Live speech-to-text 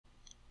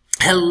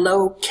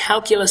Hello,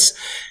 calculus.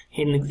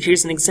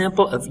 Here's an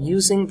example of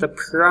using the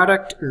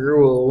product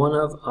rule, one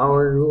of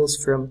our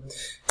rules from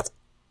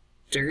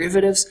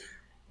derivatives.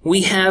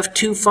 We have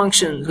two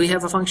functions. We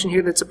have a function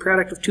here that's a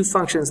product of two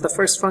functions. The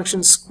first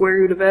function, square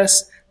root of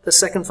s. The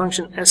second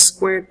function, s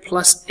squared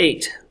plus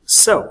 8.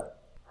 So,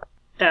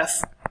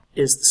 f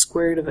is the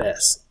square root of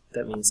s.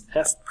 That means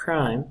f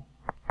prime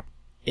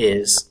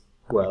is,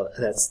 well,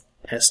 that's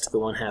s to the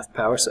 1/2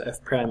 power, so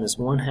f prime is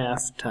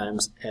 1/2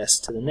 times s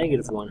to the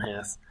negative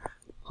 1/2,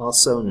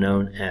 also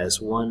known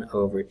as 1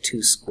 over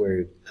 2 square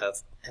root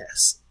of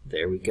s.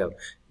 There we go.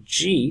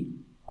 G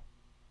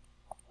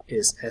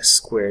is s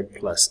squared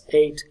plus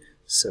 8,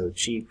 so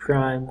g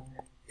prime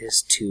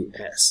is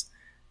 2s.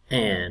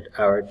 And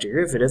our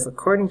derivative,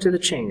 according to the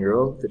chain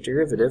rule, the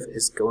derivative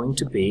is going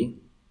to be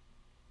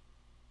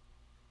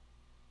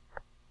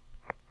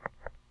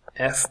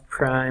f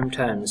prime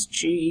times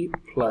g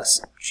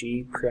plus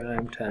g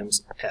prime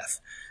times f.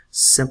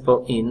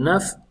 Simple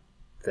enough.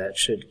 That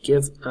should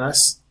give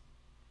us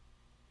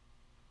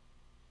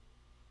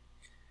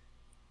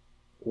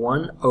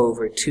 1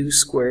 over 2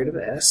 squared of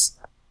s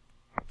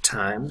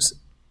times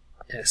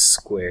s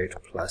squared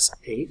plus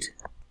 8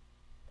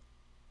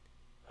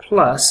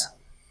 plus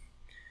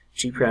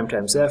g prime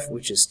times f,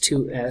 which is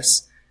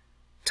 2s,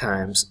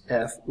 times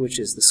f, which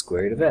is the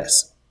square root of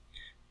s.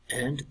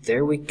 And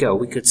there we go.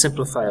 We could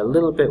simplify a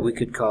little bit. We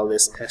could call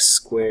this s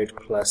squared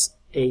plus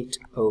 8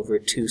 over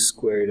 2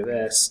 square root of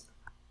s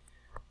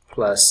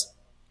plus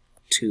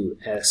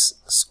 2s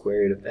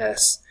square root of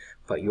s.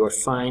 But you're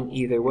fine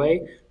either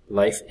way.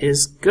 Life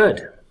is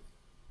good.